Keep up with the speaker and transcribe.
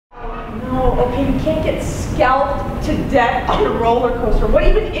No, okay, you can't get scalped to death on a roller coaster. What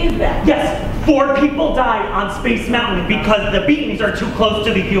even is that? Yes, 4 people died on Space Mountain because the beams are too close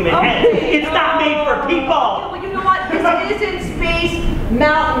to the human head. It's not made for people. Well, you know what? This isn't Space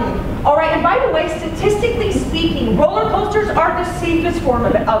Mountain. All right, and by the way, statistically speaking, roller coasters are the safest form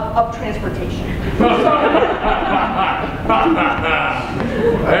of transportation.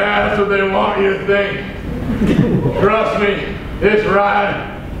 That's what they want you to think. Trust me, this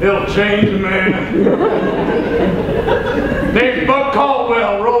ride, it'll change a man. Name's Buck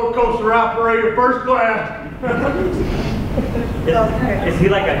Caldwell, roller coaster operator, first class. Is he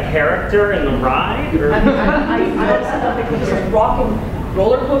like a character in the ride? Or? I honestly don't think this is rockin'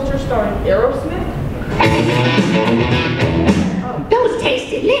 roller coaster starring Aerosmith. Those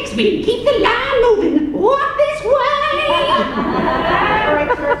tasty licks will keep the line moving. Walk this way. All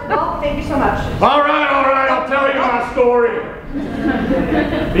right, sir. Well, thank you so much. All right, I'll tell you my story.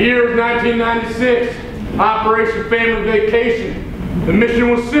 The year was 1996, Operation Family Vacation. The mission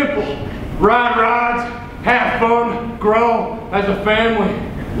was simple: ride rides, have fun, grow as a family.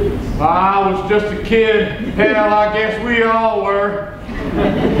 I was just a kid. Hell, I guess we all were.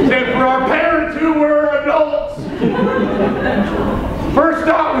 Except for our parents who were adults. First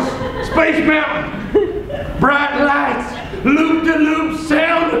stop was Space Mountain. Bright lights, loop-de-loop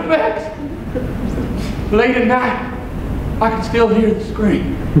sound effects. Late at night, I can still hear the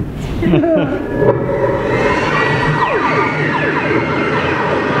scream.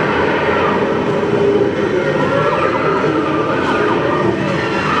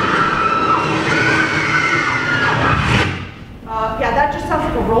 Yeah, that just sounds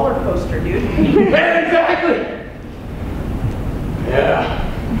like a roller coaster, dude. Exactly! Yeah.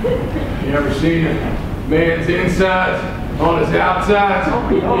 You ever seen a man's insides on his outsides? Oh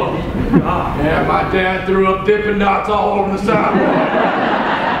my God. Yeah, my dad threw up Dippin' Dots all over the sidewalk.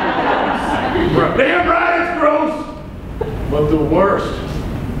 Damn right it's gross! But the worst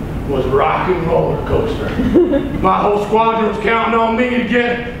was rockin' roller coaster. My whole squadron was counting on me to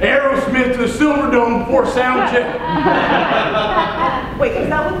get Aerosmith to the Silverdome before sound check. Wait, is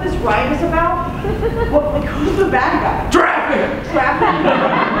that what this ride is about? What, like, who's the bad guy? Traffic! Traffic?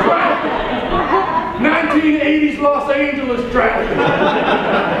 Traffic! 1980s Los Angeles traffic.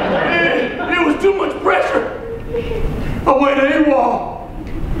 It was too much pressure. I went AWOL.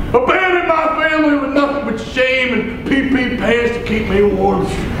 Abandoned my family with nothing but shame and pee-pee pants to keep me warm.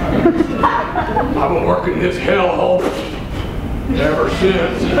 I've been working this hellhole ever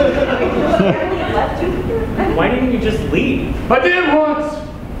since. Why didn't you just leave? I did once.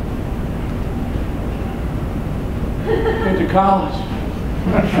 Went to college.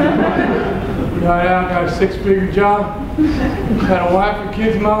 Got out, got a 6-figure job. Had a wife and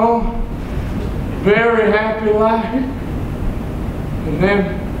kids of my own. Very happy life. And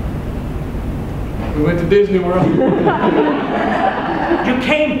then we went to Disney World. You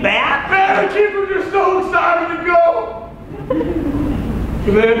came back? Man, the kids were just so excited to go.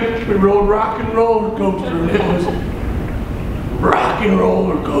 And then we rode Rockin' Roller Coaster, and it was Rockin'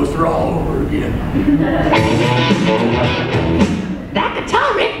 Roller Coaster all over again. That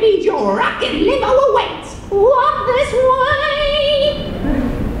guitar riff needs your rockin' limo awaits. Walk this way.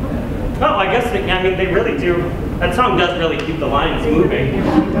 Oh, I guess they really do. That song does really keep the lines moving.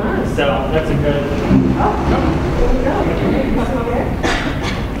 So that's a good.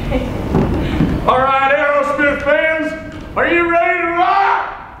 All right, Aerosmith fans, are you ready to rock?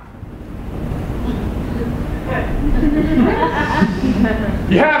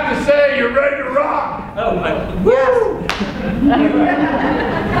 You have to say you're ready to rock.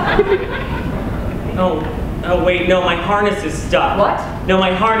 Oh, oh wait, no, my harness is stuck. What? No,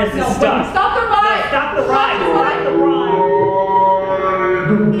 my harness is stuck. Stop the ride! No, stop the ride! Stop the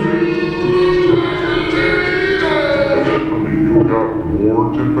You got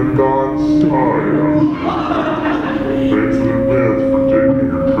more Dippin' Dots? I am. Thanks in advance for taking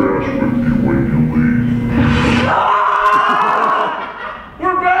your trash with you when you leave.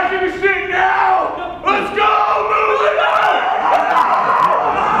 We're back in the shit now! Let's go! Move it up!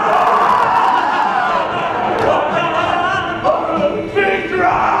 Big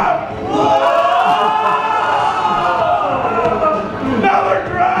drop! Another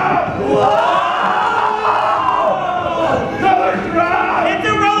drop! Another drop! It's a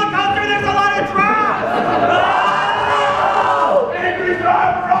roller coaster, there's a lot of drops! Angry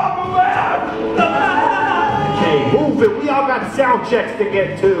driver on the left! Hey, move it. We all got sound checks to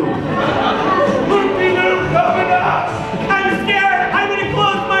get to. Loopy-loop coming up! I'm scared! I'm gonna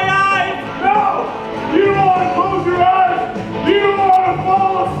close my eyes! No! You don't want to close your eyes! You don't want to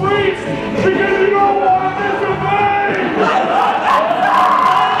fall asleep! Because you don't want to disobey!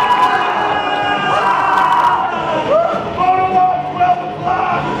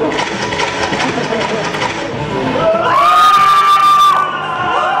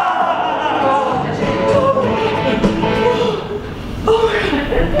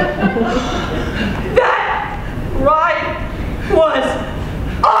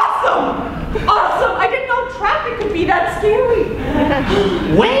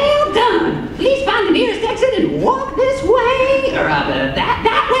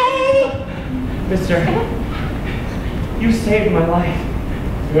 Mister, you saved my life.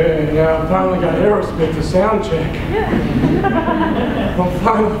 Yeah, I finally got Aerosmith to sound check. I'm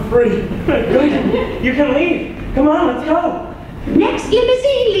finally free. Good. You can leave. Come on, let's go. Next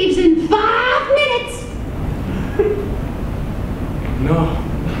limousine leaves in 5 minutes. No.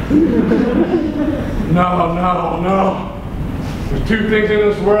 No. There's two things in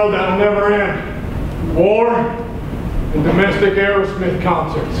this world that'll never end. War and domestic Aerosmith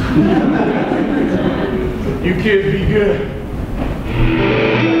concerts. You kids be good.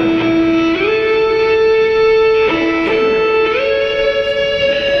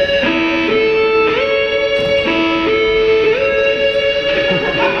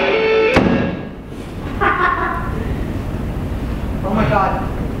 Oh my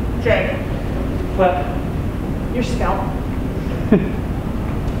God, Jay, What? your scalp.